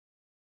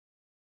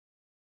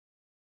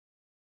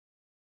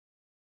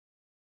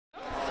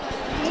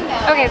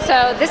Okay,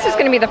 so this is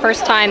going to be the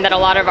first time that a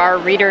lot of our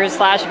readers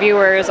 /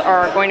 viewers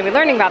are going to be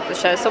learning about the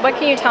show. So what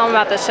can you tell them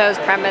about the show's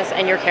premise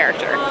and your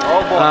character?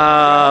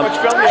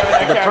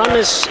 The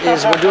premise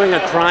is we're doing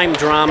a crime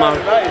drama.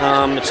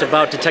 It's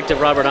about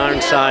Detective Robert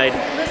Ironside.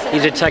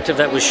 He's a detective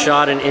that was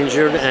shot and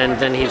injured, and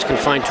then he's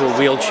confined to a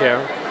wheelchair.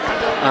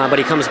 But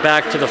he comes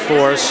back to the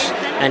force,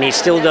 and he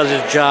still does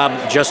his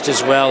job just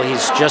as well.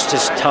 He's just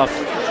as tough,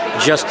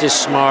 just as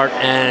smart,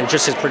 and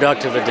just as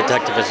productive a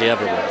detective as he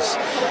ever was.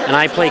 And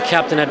I play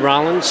Captain Ed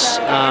Rollins.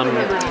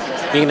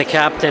 Being the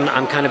captain,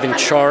 I'm kind of in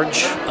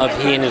charge of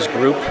he and his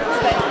group,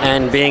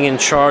 and being in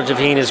charge of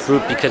he and his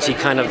group because he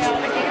kind of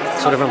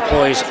sort of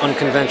employs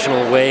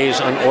unconventional ways,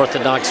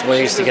 unorthodox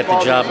ways to get the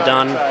job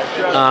done.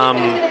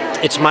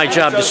 It's my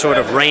job to sort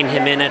of rein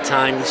him in at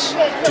times,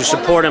 to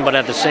support him, but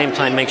at the same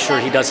time make sure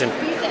he doesn't.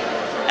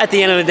 At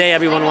the end of the day,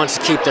 everyone wants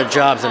to keep their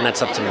jobs, and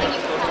that's up to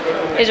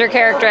me. Is your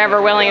character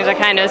ever willing to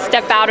kind of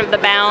step out of the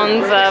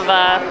bounds of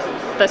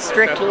the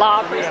strict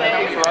law, per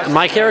se?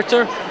 My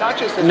character?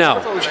 No.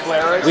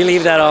 We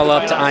leave that all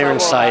up to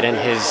Ironside and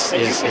his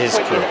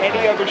crew.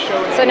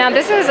 So now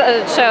this is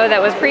a show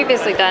that was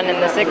previously done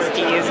in the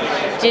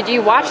 60s. Did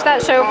you watch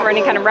that show for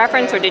any kind of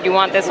reference, or did you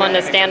want this one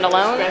to stand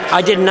alone?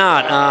 I did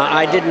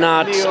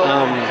not.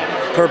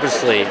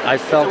 Purposely. I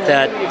felt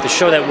that the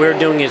show that we're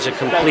doing is a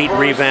complete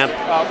revamp.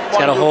 It's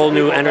got a whole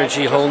new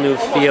energy, whole new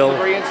feel,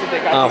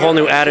 a whole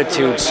new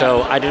attitude,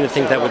 so I didn't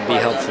think that would be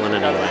helpful in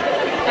any way.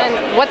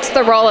 And what's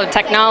the role of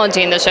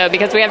technology in the show?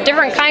 Because we have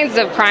different kinds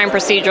of crime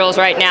procedurals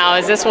right now.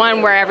 Is this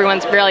one where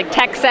everyone's really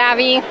tech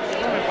savvy?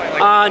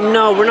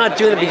 No, we're not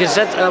doing it because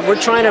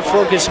we're trying to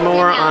focus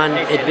more on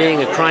it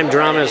being a crime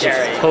drama as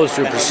opposed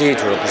to a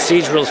procedural.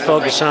 Procedurals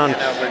focus on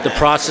the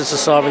process of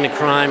solving the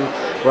crime,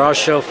 where our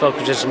show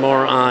focuses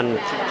more on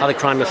how the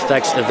crime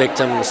affects the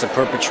victims, the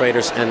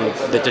perpetrators, and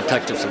the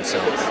detectives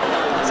themselves.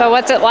 So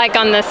what's it like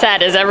on the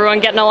set? Is everyone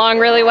getting along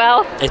really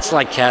well? It's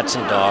like cats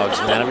and dogs,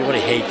 man. Everybody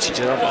hates each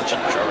other, a bunch of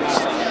jerks.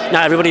 No,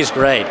 everybody's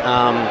great.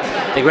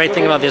 The great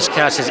thing about this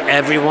cast is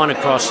everyone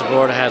across the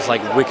board has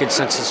like wicked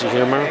senses of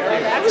humor.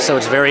 So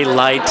it's very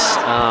light,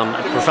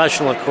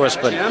 professional of course,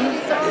 but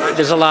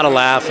there's a lot of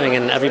laughing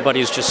and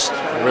everybody's just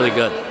really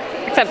good.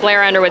 Except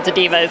Blair Underwood's a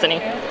diva, isn't he?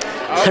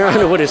 Blair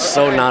Underwood is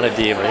so not a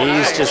diva.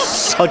 He's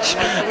just such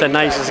the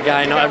nicest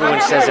guy. I know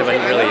everyone says it, but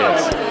he really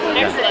is.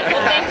 Excellent.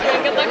 Well, thank you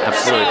and good luck with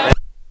the show. Absolutely.